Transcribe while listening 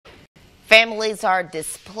Families are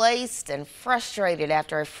displaced and frustrated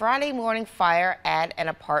after a Friday morning fire at an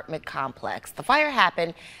apartment complex. The fire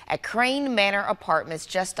happened at Crane Manor Apartments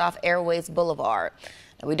just off Airways Boulevard.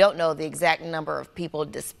 Now, we don't know the exact number of people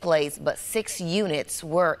displaced, but 6 units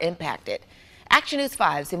were impacted. Action News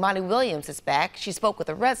 5's Imani Williams is back. She spoke with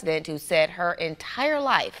a resident who said her entire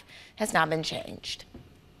life has not been changed.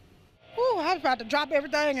 Ooh, I was about to drop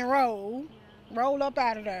everything and roll up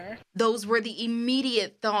out of there. Those were the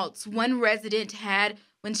immediate thoughts one resident had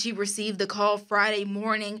when she received the call Friday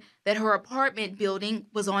morning that her apartment building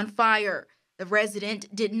was on fire. The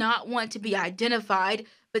resident did not want to be identified,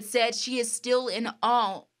 but said she is still in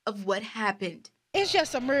awe of what happened. It's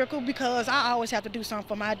just a miracle because I always have to do something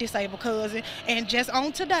for my disabled cousin, and just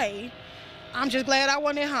on today, I'm just glad I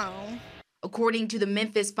wasn't at home. According to the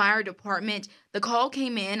Memphis Fire Department, the call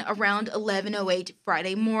came in around 11:08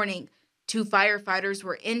 Friday morning. 2 firefighters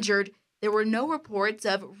were injured. There were no reports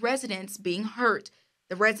of residents being hurt.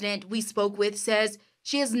 The resident we spoke with says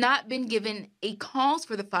she has not been given a cause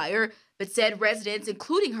for the fire, but said residents,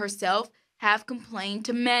 including herself, have complained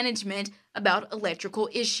to management about electrical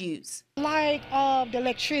issues. Like the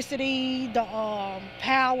electricity, the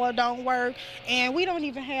power don't work, and we don't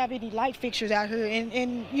even have any light fixtures out here.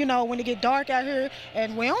 And you know, when it get dark out here,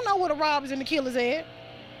 and we don't know where the robbers and the killers at.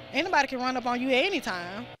 Anybody can run up on you at any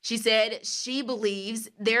time. She said she believes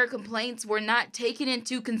their complaints were not taken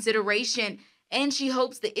into consideration, and she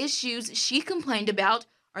hopes the issues she complained about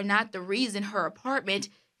are not the reason her apartment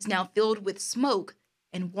is now filled with smoke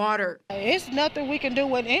and water. It's nothing we can do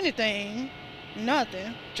with anything.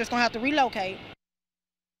 Nothing. Just gonna have to relocate.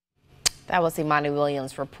 That was Imani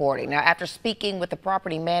Williams reporting. Now, after speaking with the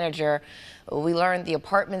property manager, we learned the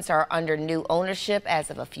apartments are under new ownership as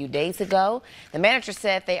of a few days ago. The manager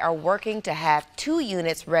said they are working to have 2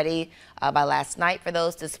 units ready by last night for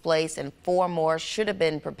those displaced, and 4 more should have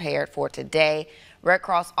been prepared for today. Red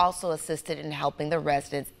Cross also assisted in helping the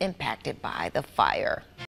residents impacted by the fire.